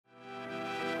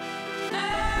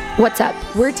What's up?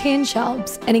 We're Tay and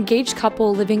Shelbs, an engaged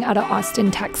couple living out of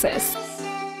Austin, Texas.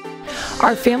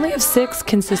 Our family of 6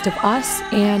 consists of us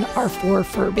and our 4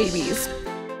 fur babies.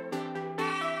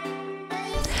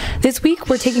 This week,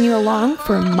 we're taking you along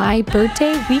for my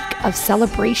birthday week of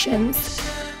celebrations.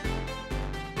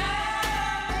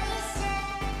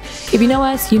 If you know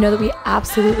us, you know that we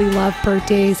absolutely love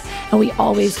birthdays and we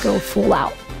always go full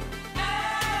out.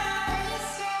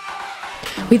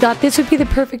 We thought this would be the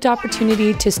perfect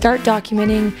opportunity to start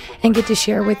documenting and get to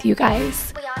share with you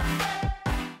guys.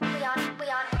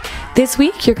 This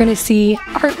week, you're going to see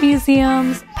art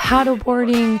museums,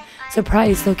 paddleboarding,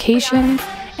 surprise locations,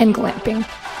 and glamping.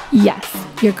 Yes,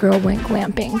 your girl went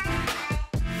glamping.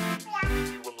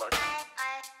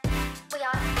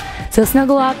 So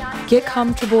snuggle up, get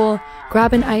comfortable,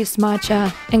 grab an iced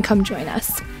matcha, and come join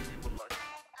us.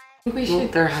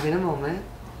 They're having a moment.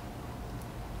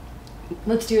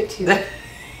 Let's do it too.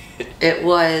 It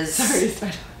was...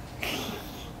 Sorry.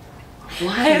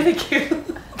 Why? I have a cue.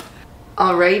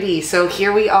 Alrighty, so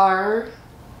here we are,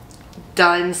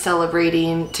 done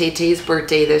celebrating TAY'S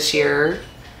birthday this year.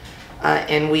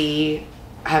 And we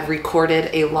have recorded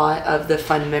a lot of the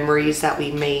fun memories that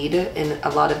we made and a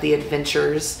lot of the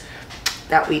adventures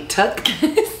that we took.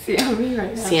 Sammy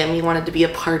right now. Sammy wanted to be a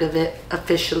part of it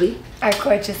officially. Our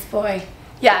gorgeous boy.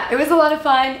 Yeah, it was a lot of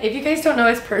fun. If you guys don't know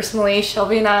us personally,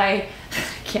 Shelby and I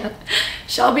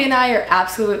are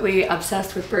absolutely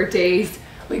obsessed with birthdays.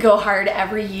 We go hard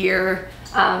every year.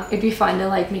 It'd be fun to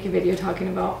like make a video talking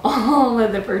about all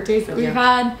of the birthdays that we've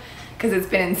had, because it's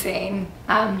been insane.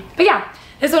 But yeah,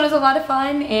 this one was a lot of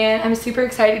fun and I'm super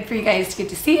excited for you guys to get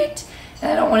to see it.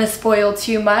 And I don't want to spoil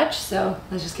too much, so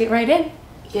let's just get right in.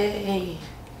 Yay.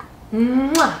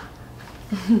 Mwah.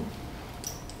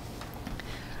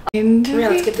 Yeah,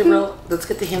 let's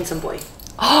get the handsome boy.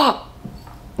 Oh,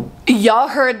 y'all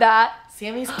heard that?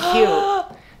 Sammy's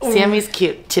cute. Sammy's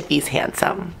cute. Tippy's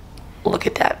handsome. Look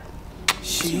at that.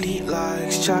 She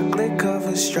likes chocolate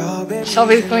covered strawberry.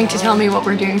 Shelby's going to tell me what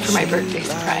we're doing for my birthday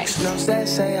surprise.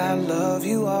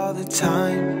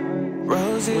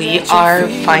 We are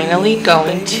finally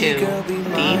going to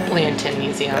the Blanton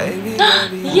Museum.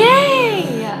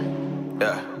 Yay!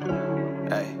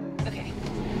 Okay.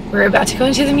 We're about to go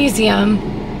into the museum,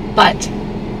 but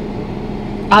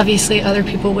obviously other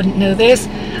people wouldn't know this.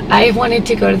 I wanted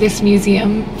to go to this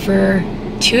museum for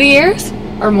 2 years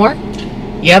or more.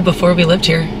 Yeah, before we lived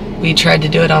here, we tried to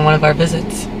do it on one of our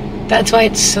visits. That's why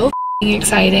it's so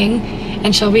exciting.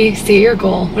 And Shelby, say your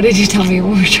goal. What did you tell me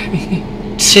when we were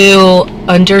driving? To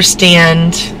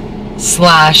understand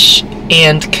 /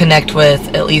 and connect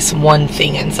with at least one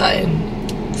thing inside.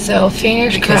 So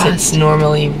fingers because crossed. It's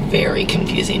normally very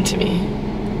confusing to me.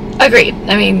 Agreed.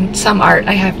 I mean, some art,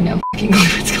 I have no fucking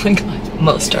clue what's going on.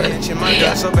 Most art.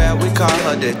 Yeah. So bad we call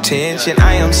her detention.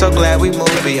 I am so glad we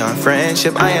moved beyond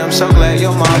friendship. I am so glad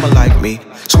your mama like me.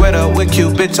 Sweat up with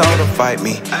Cupid, told her fight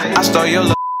me. I stole your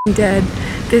love. Dead.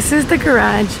 This is the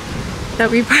garage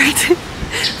that we parked in.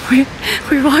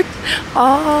 We walked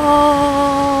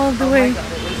all the way.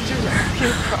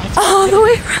 All the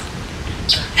way around.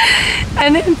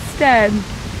 And instead,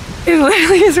 it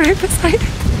literally is right beside it.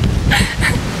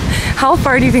 How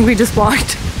far do you think we just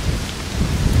walked?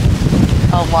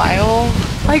 A while.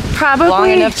 Like probably long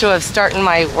enough to have started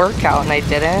my workout and I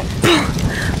didn't.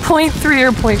 0.3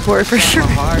 or 0.4 for sure.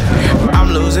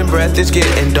 I'm losing breath, it's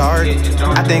getting dark.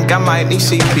 I think I might need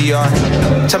CPR.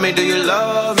 Tell me, do you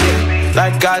love me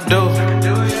like I do?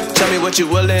 Tell me what you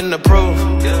willing to prove,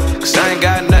 cause I ain't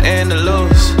got nothing to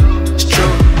lose. It's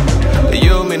true,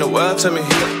 you mean the world to me.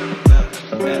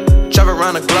 Travel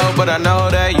around the globe, but I know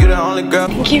that you the only girl.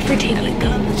 Thank you for taking it.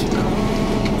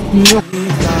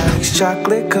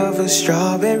 Chocolate covered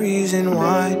strawberries and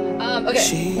wine.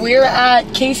 Okay, we're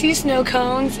at Casey's Snow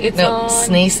Cones. It's on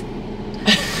Sneeze.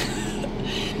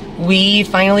 We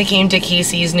finally came to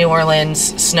Casey's New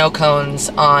Orleans Snow Cones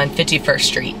on 51st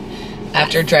Street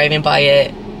after driving by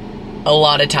it a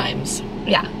lot of times.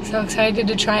 Yeah, so excited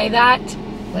to try that.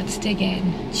 Let's dig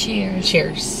in. Cheers.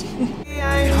 Cheers.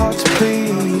 I ain't hard to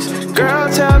please. Girl,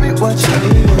 tell me what you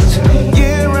need.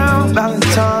 Year-round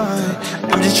Valentine.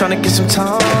 I'm just trying to get some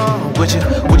time with you.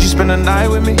 Would you spend the night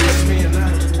with me?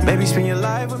 Maybe spend your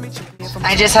life with me.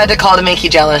 I just had to call to make you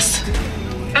jealous.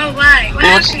 Oh, why?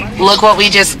 Look what we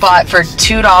just bought for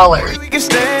 $2. We can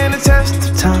stand the test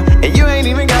of time, and you ain't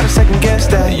even got a second guess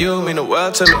that you mean the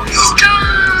world to me.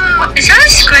 Stop! Is that a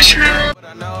squishmallow? But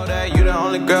I know that you the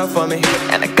only girl for me,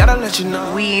 and I gotta let you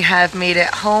know. We have made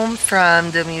it home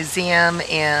from the museum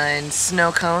and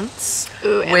snow cones,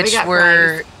 which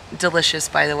were delicious,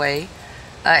 by the way.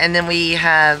 And then we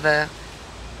have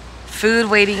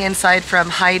food waiting inside from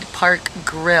Hyde Park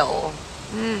Grill.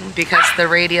 Because the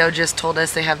radio just told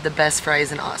us they have the best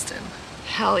fries in Austin.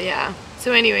 Hell yeah.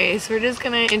 So anyways, we're just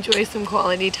gonna enjoy some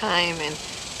quality time and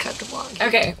cut the vlog.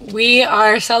 Okay, we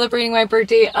are celebrating my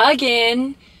birthday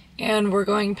again, and we're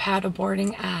going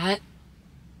paddleboarding at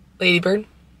Ladybird?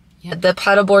 Yeah. The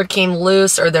paddleboard came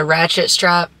loose, or the ratchet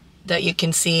strap that you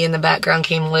can see in the background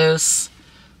came loose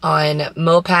on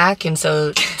Mopac, and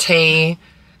so Tay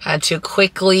had to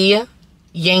quickly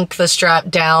yank the strap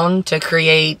down to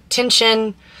create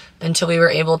tension until we were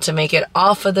able to make it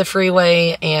off of the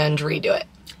freeway and redo it.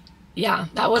 Yeah,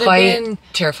 that would have been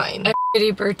terrifying. A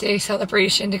shitty birthday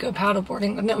celebration to go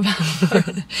paddleboarding with no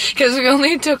paddleboard. Because we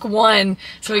only took one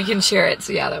so we can share it.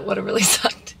 So yeah, that would have really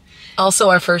sucked. Also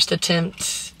our first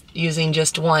attempt using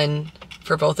just one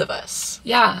for both of us.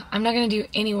 Yeah, I'm not going to do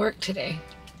any work today.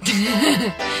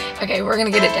 Okay, we're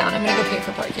going to get it down. I'm going to go pay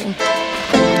for parking.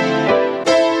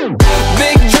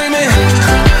 Big dreaming,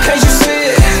 can't you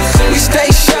see it? We stay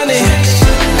shining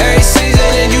every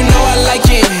season, and you know I like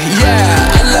it.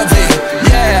 Yeah, I love it.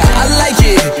 Yeah, I like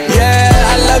it. Yeah,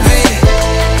 I love it.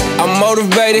 I'm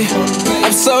motivated,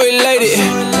 I'm so elated.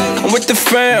 I'm with the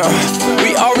fam,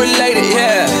 we all related.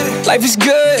 Yeah, life is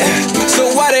good,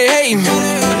 so why they hating?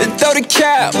 They throw the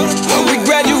cap, we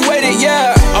graduated.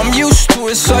 Yeah, I'm used to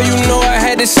it, so you know I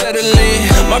had to settle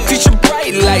in. My future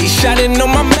bright light shining on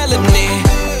my melanin.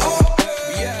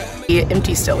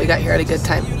 Empty still. We got here at a good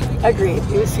time. Agreed.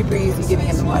 It was super easy getting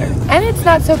in the water. And it's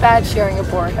not so bad sharing a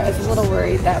board. I was a little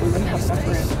worried that we wouldn't have enough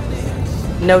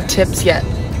room. No tips yet.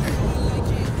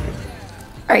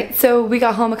 Alright, so we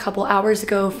got home a couple hours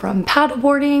ago from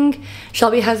paddleboarding.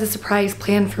 Shelby has a surprise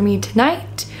plan for me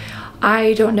tonight.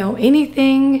 I don't know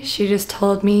anything. She just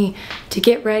told me to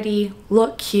get ready,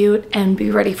 look cute, and be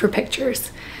ready for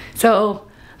pictures. So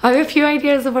I have a few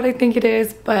ideas of what I think it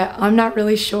is, but I'm not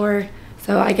really sure.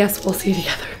 So I guess we'll see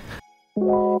together.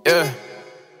 Yeah.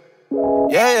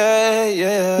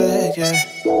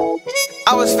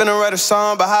 I was finna write a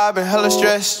song, but I've been hella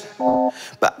stressed.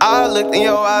 But I looked in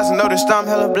your eyes and noticed I'm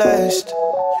hella blessed.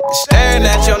 Staring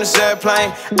at you on this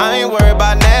airplane, I ain't worried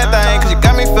about nothing, cause you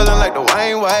got me feeling like the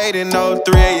Wayne Wade in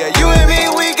 03. Yeah, you and me,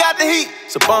 we got the heat,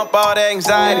 so bump all the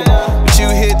anxiety. But you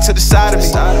hit to the side of me,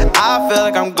 I feel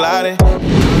like I'm gliding.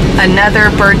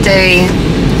 Another birthday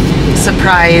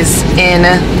surprise in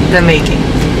the making.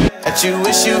 That you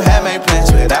wish you had made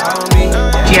plans without me.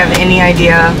 Do you have any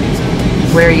idea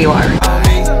where you are?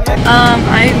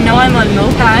 I know I'm on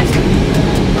Mopac,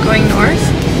 going north.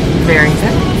 Very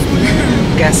good.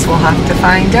 Guess we'll have to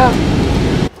find out.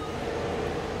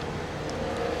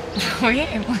 Wait,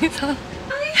 Emily's on.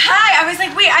 Hi, I was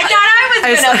like, wait, I thought I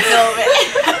was gonna film it.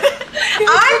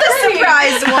 I'm the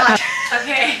surprised one.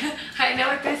 Okay, I know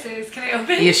what this is. Can I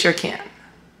open it? You sure can.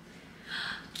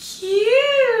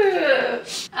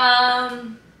 Cute.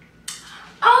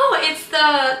 Oh, it's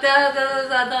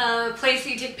the place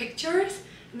you take pictures.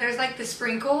 And there's like the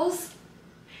sprinkles.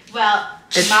 Well,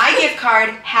 my gift card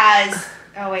has.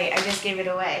 Oh wait, I just gave it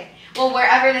away. Well,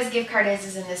 wherever this gift card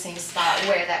is in the same spot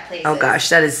where that place is. Oh gosh,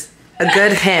 that is a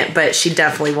good hint, but she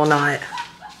definitely will not.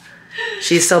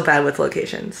 She's so bad with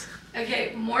locations.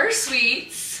 Okay, more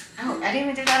sweets. Oh, I didn't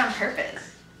even do that on purpose.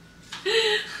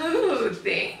 Ooh,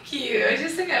 thank you. I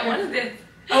just think I wanted this.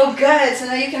 Oh, good. So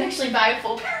now you can actually buy a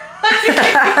full pair.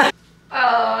 Oh,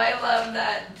 I love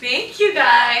that. Thank you,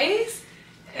 guys.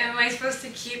 Am I supposed to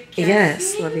keep guessing?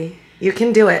 Yes, Libby. You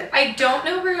can do it. I don't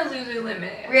know where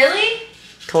Lululemon is. Really?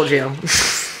 Told you.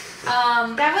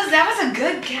 That was a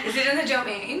good guess. Is it in the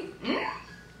domain? Mm.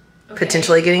 Okay.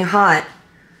 Potentially getting hot.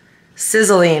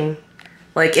 Sizzling.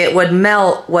 Like it would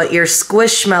melt what your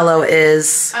squishmallow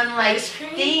is. Unlike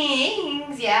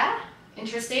things, yeah.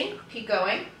 Interesting. Keep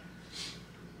going.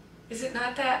 Is it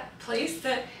not that place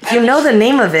that... You know the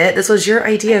name of it. This was your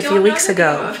idea a few weeks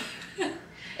ago.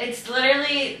 It's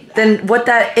literally... Then what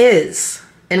that is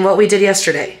and what we did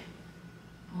yesterday.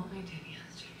 What we did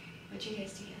yesterday. What'd you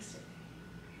guys do yesterday?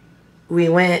 We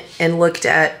went and looked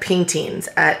at paintings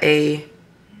at a...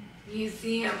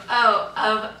 Museum. Oh,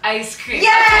 of ice cream. Yay!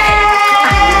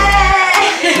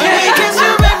 When we kiss,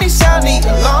 you make me sound neat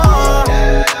alone.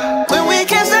 When we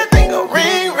kiss, that thing go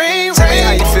ring, ring, ring. Tell me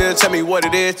how you feel, tell me what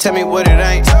it is, tell me what it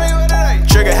ain't.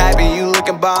 Trigger happy, you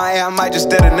looking by, I might just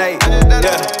detonate.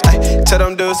 Yeah, tell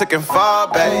them dudes looking far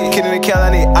back. Kidding to kill, I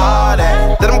need all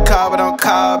that. Let them call, but don't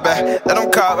call back. Let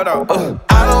them call, but don't.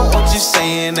 I don't want you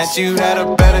saying that you had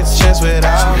a better chance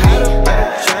without me.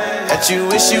 That you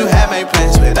wish you had made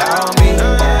plans without me.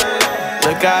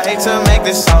 Look, I hate to make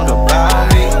this song about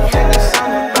me,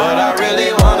 but I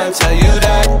really wanna tell you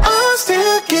that I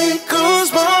still get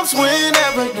goosebumps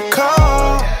whenever you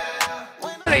call.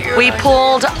 We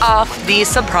pulled off the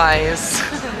surprise.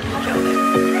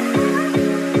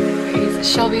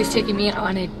 Shelby's taking me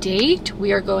on a date.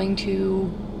 We are going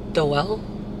to The Well?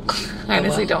 I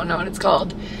honestly don't know what it's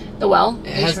called. The Well?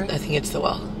 I think it's The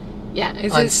Well. Yeah.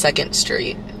 It's on 2nd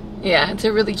Street. Yeah, it's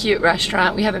a really cute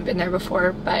restaurant. We haven't been there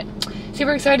before, but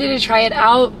super excited to try it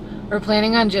out. We're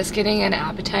planning on just getting an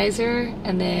appetizer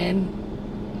and then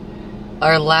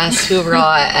our last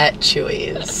hurrah at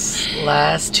Chewy's.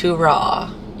 Last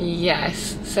hurrah.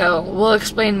 Yes, so we'll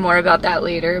explain more about that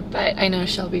later, but I know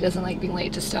Shelby doesn't like being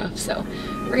late to stuff, so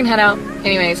we're gonna head out.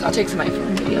 Anyways, I'll take some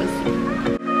iPhone videos.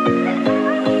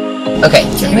 Okay.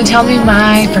 You're gonna tell me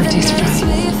my birthday surprise.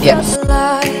 Yes.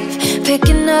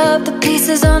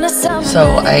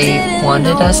 So I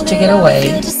wanted us to get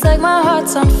away.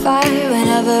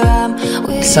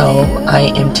 So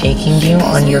I am taking you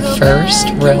on your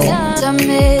first real.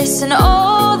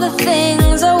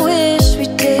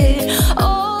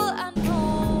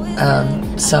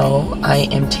 So I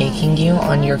am taking you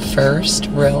on your first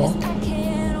real,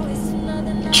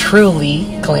 truly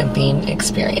glamping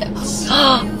experience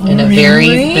in a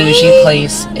very bougie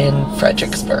place in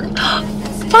Fredericksburg.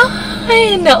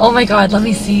 Fun! Oh my god, let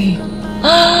me see.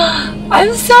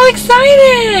 I'm so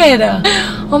excited!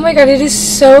 Oh my god, it is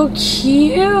so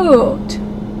cute!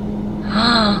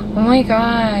 Oh my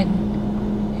god,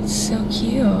 it's so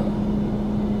cute.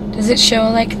 Does it show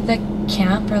like the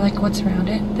camp or like what's around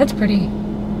it? That's pretty.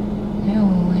 I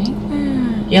like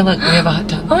that. Yeah, look, we have a hot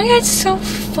tub. Oh my god, it's so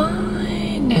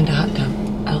fun! And a hot tub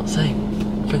outside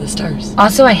for the stars.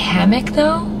 Also a hammock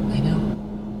though? I know.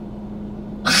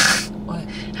 What?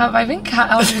 Have I been cut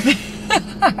out of it?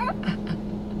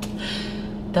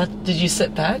 Did you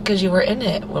sit back? Because you were in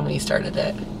it when we started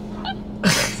it.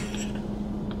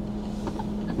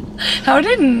 How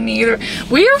did neither?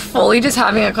 We are fully just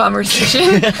having a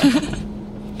conversation.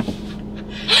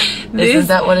 Isn't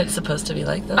that what it's supposed to be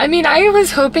like though? I mean, I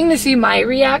was hoping to see my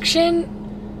reaction.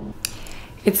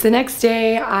 It's the next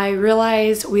day. I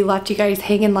realized we left you guys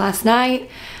hanging last night.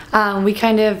 We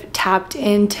kind of tapped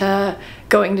into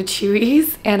going to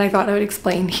Chewy's, and I thought I would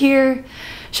explain here.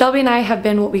 Shelby and I have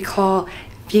been what we call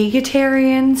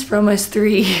vegetarians for almost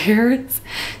 3 years.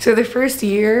 So the first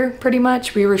year, pretty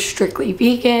much, we were strictly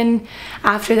vegan.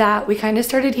 After that, we kind of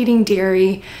started eating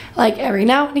dairy like every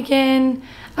now and again.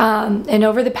 And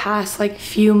over the past like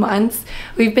few months,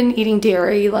 we've been eating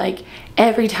dairy like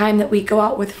every time that we go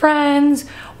out with friends,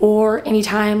 or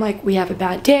anytime like we have a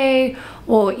bad day,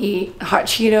 we'll eat hot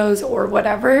Cheetos or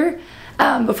whatever.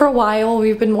 But for a while,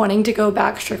 we've been wanting to go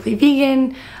back strictly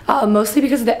vegan, mostly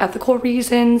because of the ethical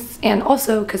reasons and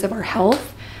also because of our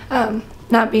health.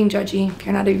 Not being judgy if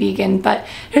you're not a vegan, but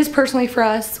just personally for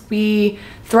us, we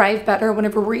thrive better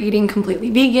whenever we're eating completely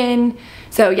vegan.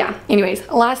 So yeah, anyways,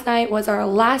 last night was our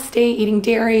last day eating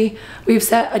dairy. We've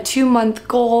set a 2-month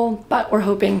goal, but we're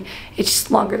hoping it's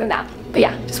just longer than that. But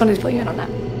yeah, just wanted to fill you in on that.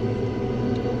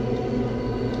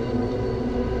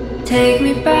 Take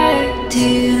me back to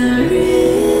the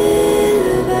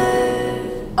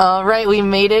river. All right, we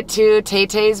made it to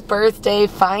TAY'S birthday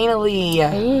finally.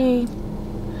 Hey.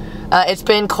 It's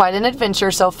been quite an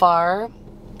adventure so far.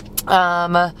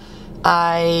 I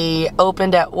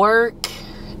opened at work,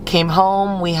 came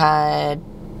home, we had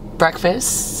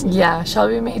breakfast. Yeah,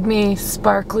 Shelby made me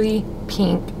sparkly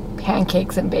pink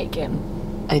pancakes and bacon.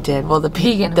 I did. Well, the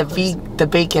Vegan,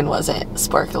 bacon wasn't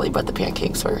sparkly, but the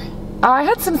pancakes were. Oh, I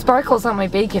had some sparkles on my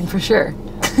bacon for sure.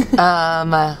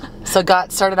 So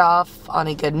got started off on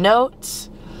a good note.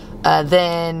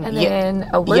 Then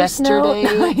a worse note.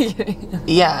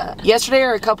 Yeah, yesterday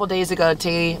or a couple days ago,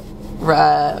 Tay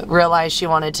realized she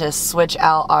wanted to switch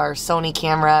out our Sony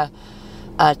camera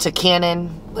to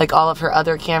Canon, like all of her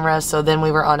other cameras. So then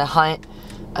we were on a hunt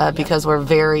because we're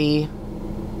very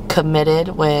committed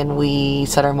when we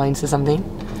set our minds to something.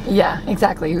 Yeah,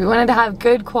 exactly. We wanted to have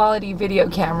good quality video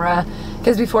camera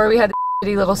because before we had the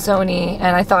shitty little Sony,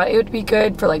 and I thought it would be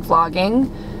good for like vlogging.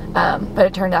 But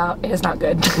it turned out it is not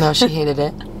good. No, she hated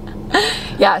it.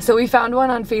 Yeah, so we found one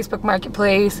on Facebook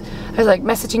Marketplace. I was like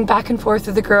messaging back and forth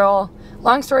with the girl.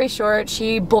 Long story short,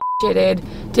 she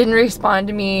bullshitted, didn't respond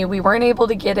to me. We weren't able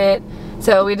to get it.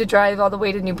 So we had to drive all the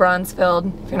way to New Braunfels.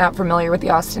 If you're not familiar with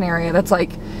the Austin area, that's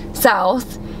like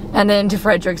south. And then to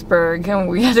Fredericksburg, and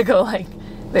we had to go like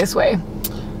this way.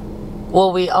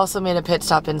 Well, we also made a pit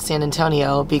stop in San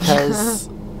Antonio because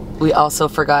we also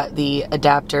forgot the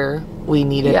adapter we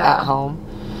needed at home.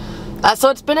 So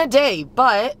it's been a day,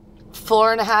 but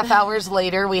 4.5 hours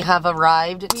later, we have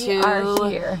arrived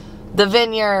to the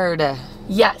vineyard.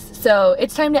 Yes, so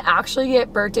it's time to actually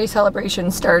get birthday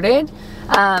celebrations started.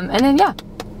 And then, yeah,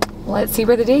 let's see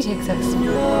where the day takes us.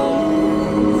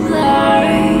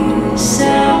 lies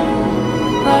sound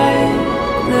like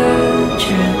the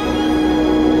truth.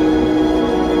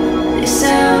 They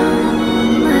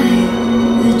sound like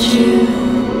the truth.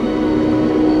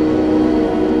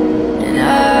 And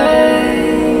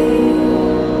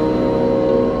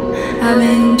I've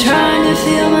been trying to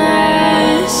feel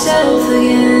myself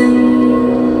again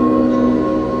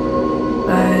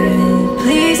by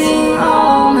pleasing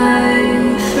all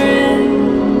my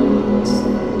friends.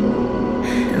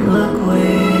 And look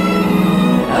where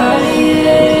I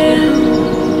am.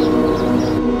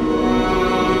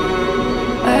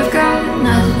 I've got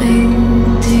nothing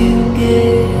to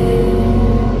give,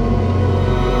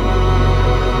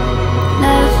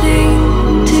 nothing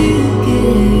to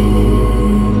give.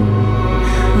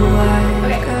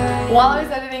 While I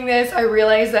was editing this, I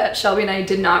realized that Shelby and I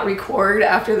did not record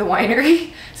after the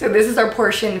winery. So this is our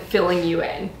portion filling you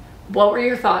in. What were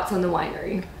your thoughts on the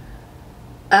winery?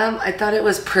 I thought it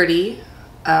was pretty.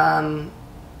 I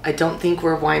don't think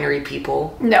we're winery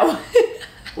people. No.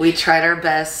 We tried our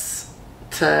best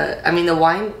to, I mean, the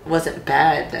wine wasn't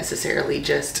bad necessarily, we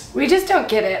just don't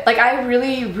get it. Like, I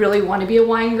really, really want to be a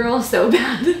wine girl so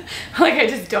bad. Like, I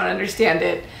just don't understand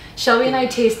it. Shelby and I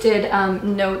tasted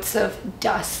notes of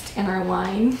dust in our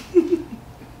wine.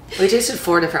 We tasted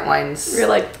 4 different wines. We're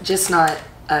like, just not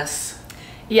us.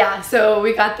 Yeah, so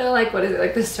we got the, like, what is it,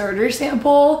 like the starter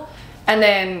sample, and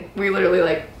then we literally,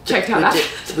 like, checked out.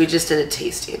 We just did a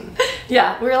tasting.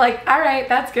 Yeah, we were like, all right,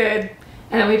 that's good.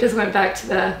 And then we just went back to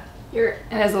the yurt,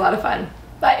 and it was a lot of fun.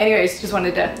 But anyways, just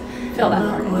wanted to fill that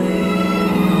part.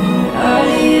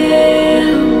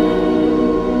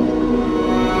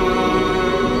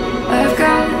 I've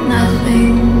got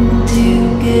nothing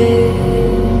to give,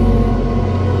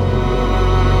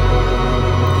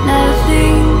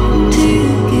 nothing to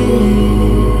give.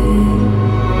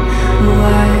 Oh,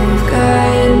 I've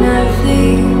got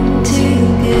nothing to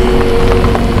give,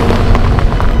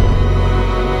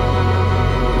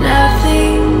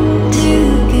 nothing to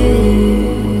give.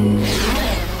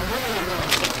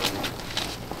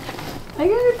 My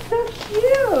God, it's so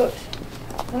cute.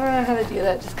 I don't know how to do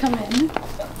that. Just come in.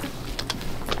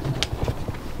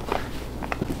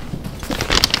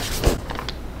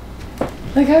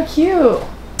 Look how cute.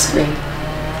 Screen.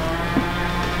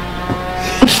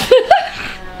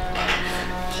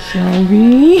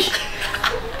 Shelby.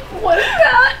 What is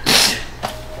that?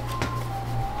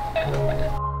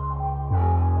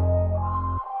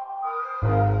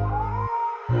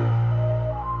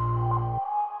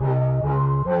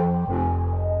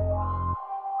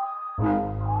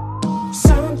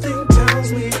 Something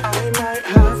tells me I might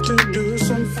have to do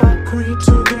some fuckery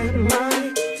to get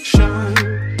my shine.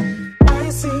 I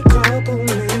see couple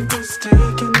niggas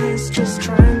taking this, just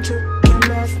trying to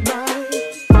kill off my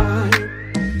vibe.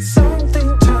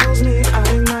 Something tells me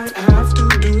I might have to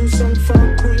do some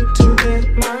fuckery to get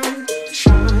my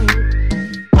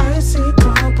shine. I see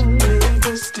couple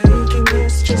niggas taking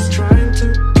this, just trying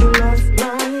to kill off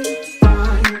my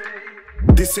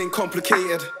vibe. This ain't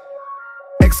complicated.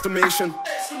 Exclamation.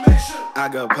 I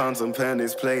got pounds and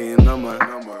pennies playing on my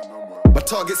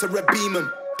target's a red beaman.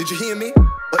 Did you hear me?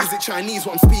 Or is it Chinese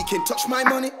what I'm speaking? Touch my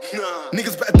money? Nah.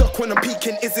 Niggas better duck when I'm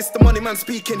peeking. Is this the money man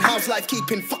speaking? How's life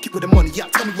keeping? Fuck it with the money, yeah,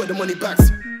 tell me where the money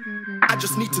backs. I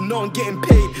just need to know I'm getting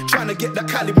paid. Trying to get that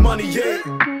Cali money, yeah.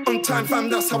 On time fam,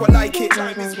 that's how I like it.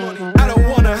 Time is money. I don't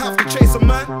wanna have to chase a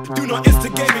man. Do not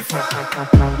instigate me, fam.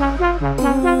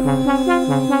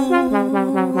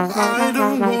 I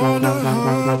don't wanna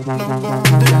hurt nobody.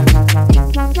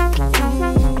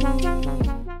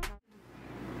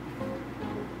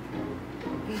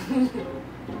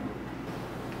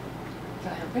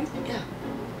 Yeah.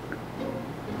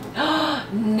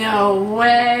 No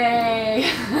way.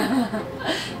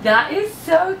 That is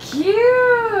so cute.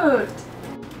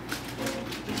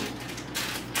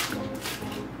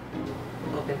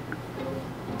 Open.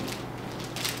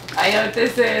 I know what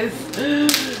this is.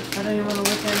 I don't even want to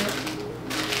look at it.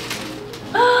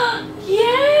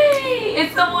 Yay!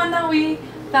 It's the one that we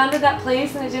found at that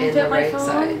place and it didn't fit my phone.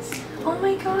 Size. Oh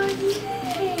my god,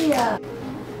 yay!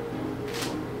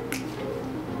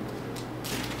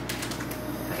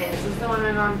 Okay, this is the one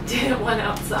my mom didn't want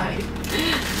outside.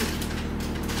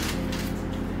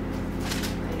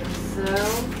 I am so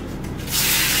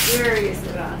curious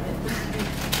about it.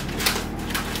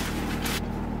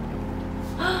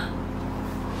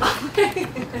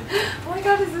 Oh my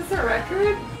god, is this a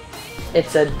record?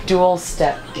 It's a dual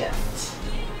step gift.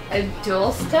 A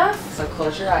dual step? So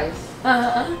close your eyes.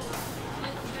 Uh-huh.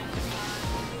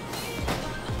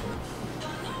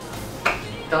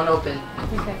 Don't open.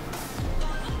 Okay.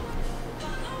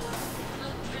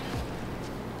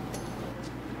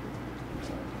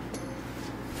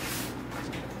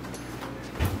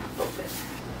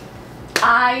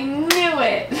 I knew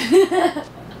it.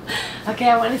 Okay,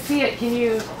 I want to see it. Can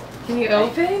you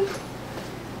open?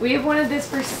 We have wanted this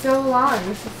for so long.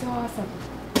 This is so awesome.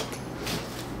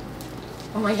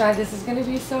 Oh my god, this is gonna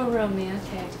be so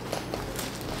romantic.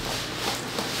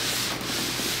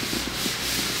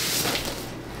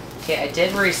 Okay, I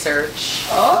did research.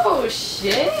 Oh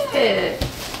shit!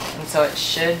 And so it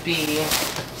should be.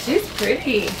 She's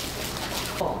pretty.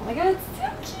 Oh my god, it's so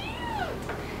cute.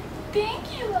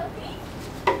 Thank you, lovey.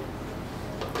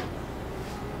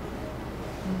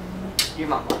 Your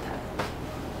mom bought that.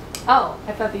 Oh,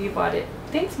 I thought that you bought it.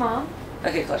 Thanks, Mom.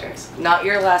 Okay, close your eyes. Not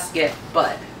your last gift,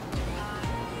 but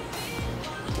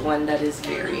one that is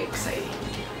very exciting.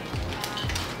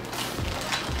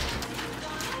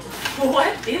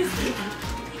 What is it?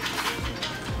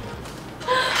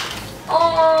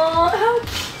 Oh, how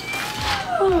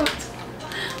cute!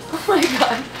 Oh my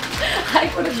god,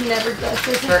 I would have never guessed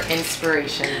this. For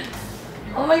inspiration.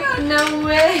 Oh my god, no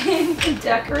way! You can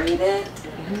decorate it?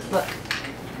 Look.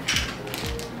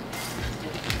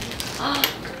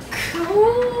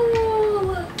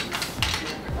 Cool!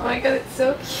 Oh my god, it's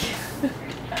so cute.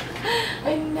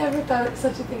 I never thought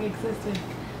such a thing existed.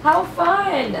 How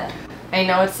fun! I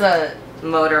know it's a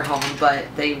motorhome, but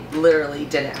they literally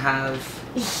didn't have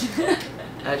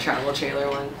a travel trailer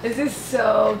one. This is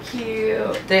so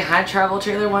cute. They had travel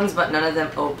trailer ones, but none of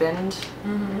them opened.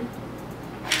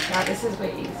 Now this is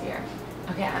way easier.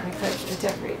 Okay, I'm excited to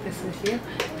decorate this with you.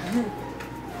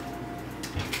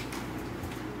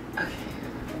 Okay.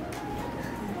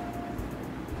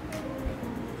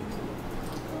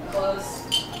 Close.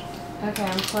 Okay,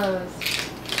 I'm closed.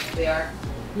 They are.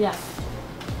 Yeah.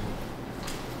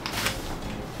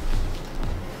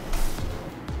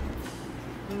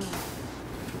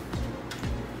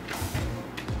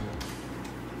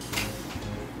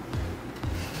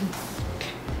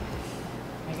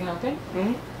 I can open?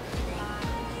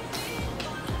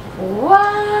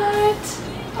 What?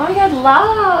 Oh my god,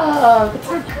 love! It's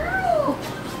our girl!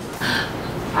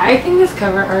 I think this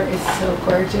cover art is so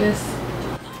gorgeous.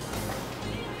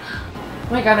 Oh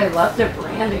my god, I love the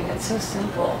branding. It's so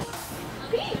simple.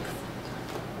 Thanks!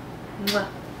 Mwah.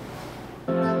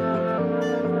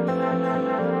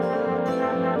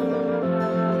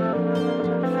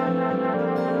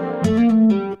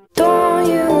 Don't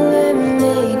you let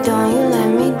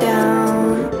me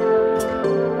down.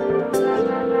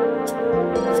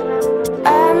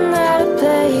 I'm not a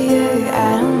player,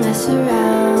 I don't mess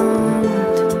around.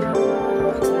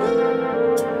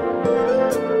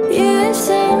 You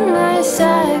seem nice,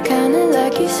 I kinda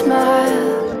like your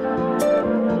smile.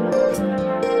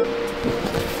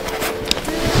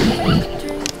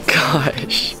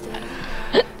 Gosh.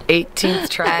 18th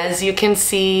try. As you can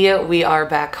see, we are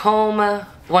back home.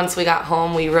 Once we got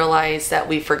home, we realized that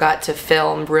we forgot to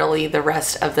film really the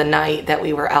rest of the night that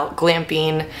we were out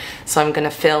glamping. So I'm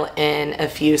gonna fill in a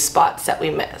few spots that we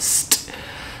missed.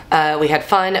 We had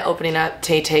fun opening up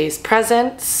TAY'S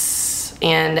presents.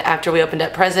 And after we opened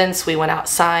up presents, we went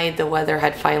outside. The weather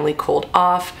had finally cooled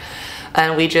off.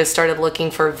 And we just started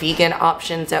looking for vegan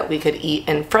options that we could eat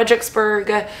in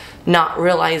Fredericksburg, not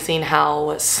realizing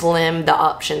how slim the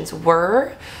options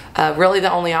were. Really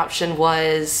the only option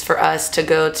was for us to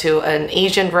go to an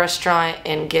Asian restaurant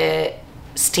and get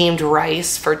steamed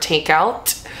rice for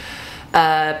takeout.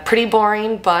 Pretty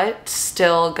boring, but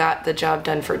still got the job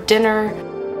done for dinner.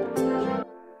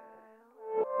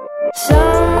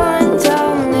 Someone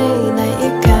told me that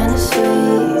you're kinda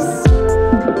sweet.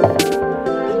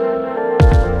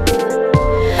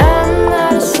 I'm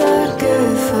not a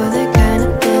sucker for that kind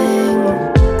of thing.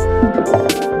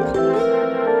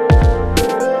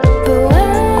 But when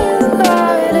you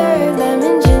ordered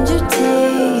lemon ginger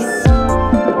tea,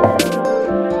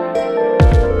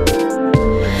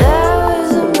 that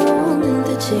was a moment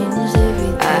that changed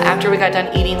everything. After we got done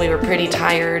eating, we were pretty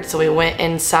tired, so we went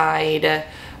inside,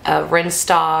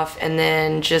 rinsed off, and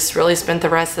then just really spent the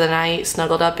rest of the night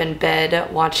snuggled up in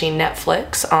bed watching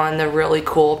Netflix on the really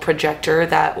cool projector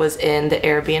that was in the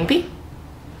Airbnb.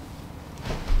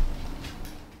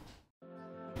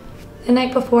 The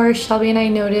night before, Shelby and I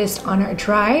noticed on our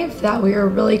drive that we were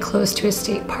really close to a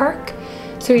state park,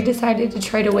 so we decided to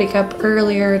try to wake up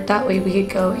earlier, that way we could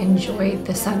go enjoy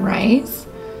the sunrise.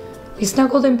 We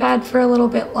snuggled in bed for a little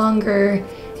bit longer,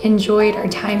 enjoyed our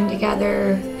time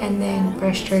together, and then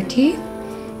brushed our teeth,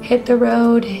 hit the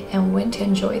road, and went to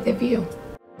enjoy the view.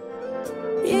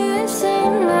 You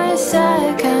seem nice,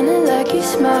 I kinda like your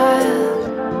smile.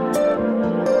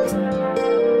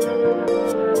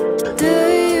 Do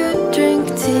you drink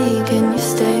tea? Can you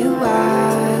stay a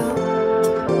while?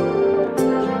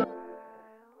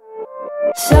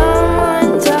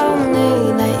 Someone told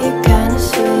me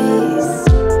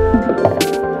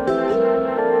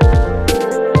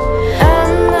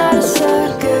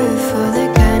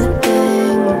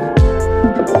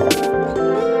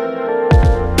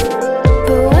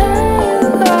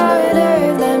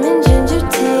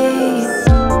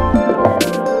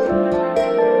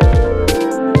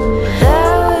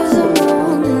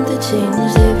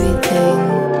change everything.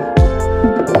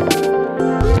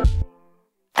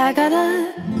 I gotta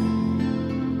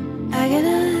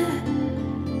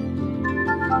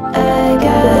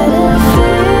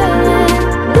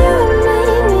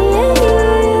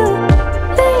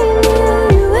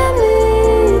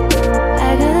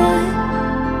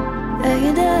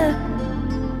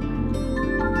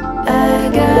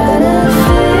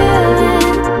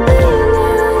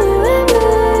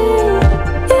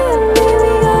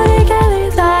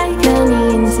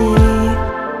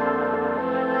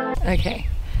Okay,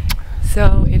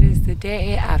 so it is the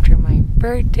day after my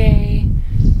birthday.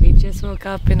 We just woke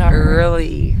up in our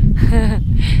Early.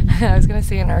 I was gonna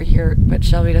say in our yurt, but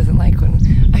Shelby doesn't like when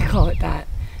I call it that.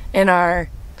 In our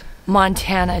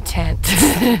Montana tent.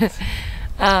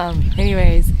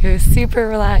 Anyways, it was super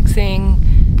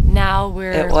relaxing. Now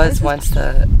we're... It was once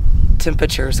the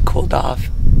temperatures cooled off.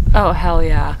 Oh, hell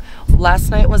yeah. Last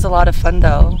night was a lot of fun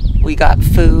though. We got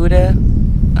food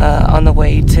on the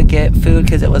way to get food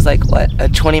because it was like, what, a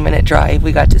 20-minute drive.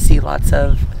 We got to see lots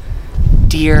of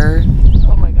deer.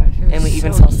 Oh my gosh. And we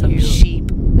even saw some sheep,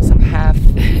 some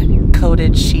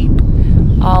half-coated sheep.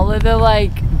 All of the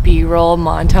like B-roll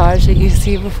montage that you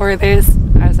see before this,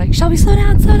 I was like, Shelby, slow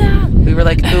down, slow down. We were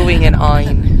like oohing and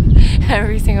awing.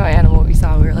 Every single animal we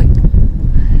saw, we were like,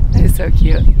 that is so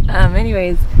cute.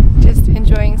 Anyways, just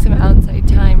enjoying some outside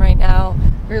time right now.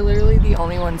 We're literally the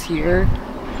only ones here.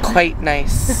 Quite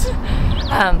nice.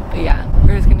 But yeah,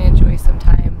 we're just gonna enjoy some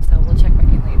time, so we'll check back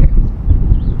in later.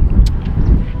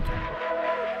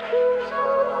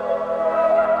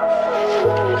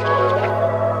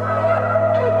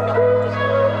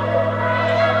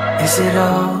 Is it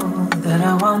all that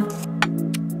I want?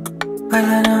 Well,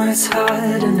 I know it's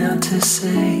hard enough to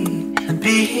say. And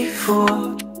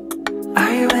before,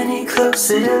 are you any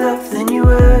closer to love than you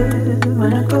were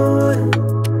when I go?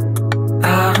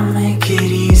 I'll make it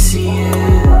easier.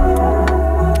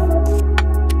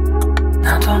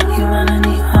 Now don't you want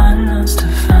anyone else to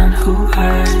find who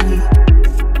I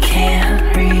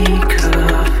can't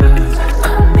recover?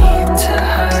 I'm mean to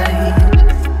hide.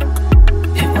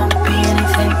 It won't be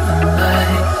anything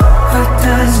alike. What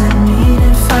does it mean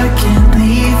if I can't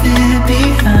leave it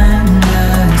behind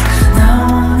us? Now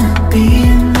won't it be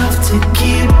enough to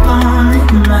keep on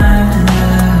reminding?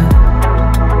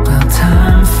 Well,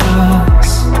 time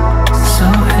falls so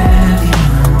heavy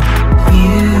on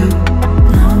you.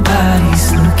 Nobody's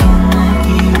looking at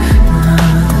you now.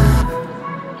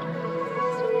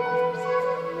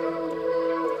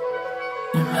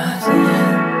 Am I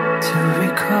there to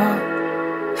recall?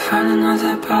 Find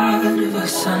another part of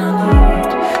us I don't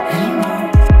need anymore.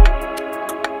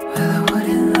 Well, I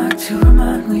wouldn't like to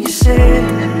remind what you said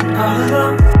all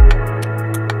along.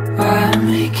 Why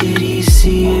make it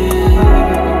easier?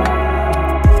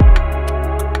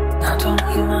 Now don't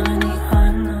you want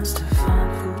anyone else to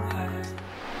find who I...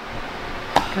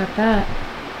 Got that.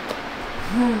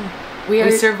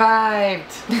 We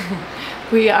survived.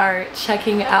 We are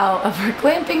checking out of our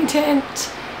glamping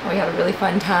tent. We had a really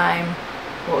fun time.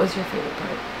 What was your favorite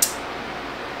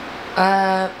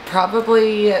part?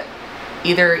 Probably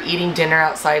either eating dinner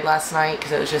outside last night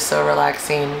because it was just so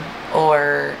relaxing,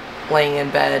 or laying in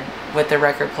bed with the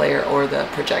record player or the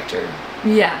projector.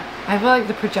 Yeah, I feel like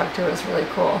the projector was really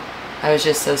cool. I was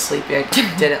just so sleepy, I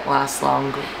didn't last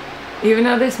long. Even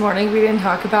though this morning we didn't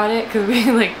talk about it because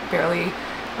we like barely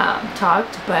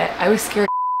talked, but I was scared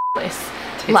shitless.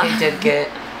 Tay did get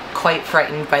quite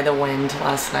frightened by the wind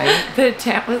last night. The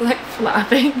tent was like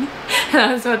flapping and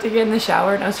I was about to get in the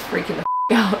shower and I was freaking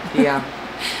the out. Yeah.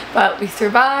 But we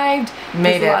survived.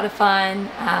 Made it. Was a lot of fun.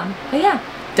 But yeah.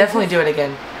 Definitely do it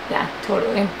again. Yeah,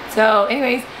 totally. So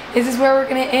anyways, this is where we're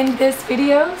going to end this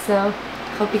video. So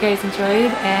hope you guys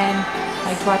enjoyed and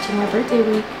liked watching my birthday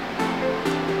week.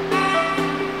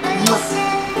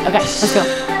 Okay, let's go.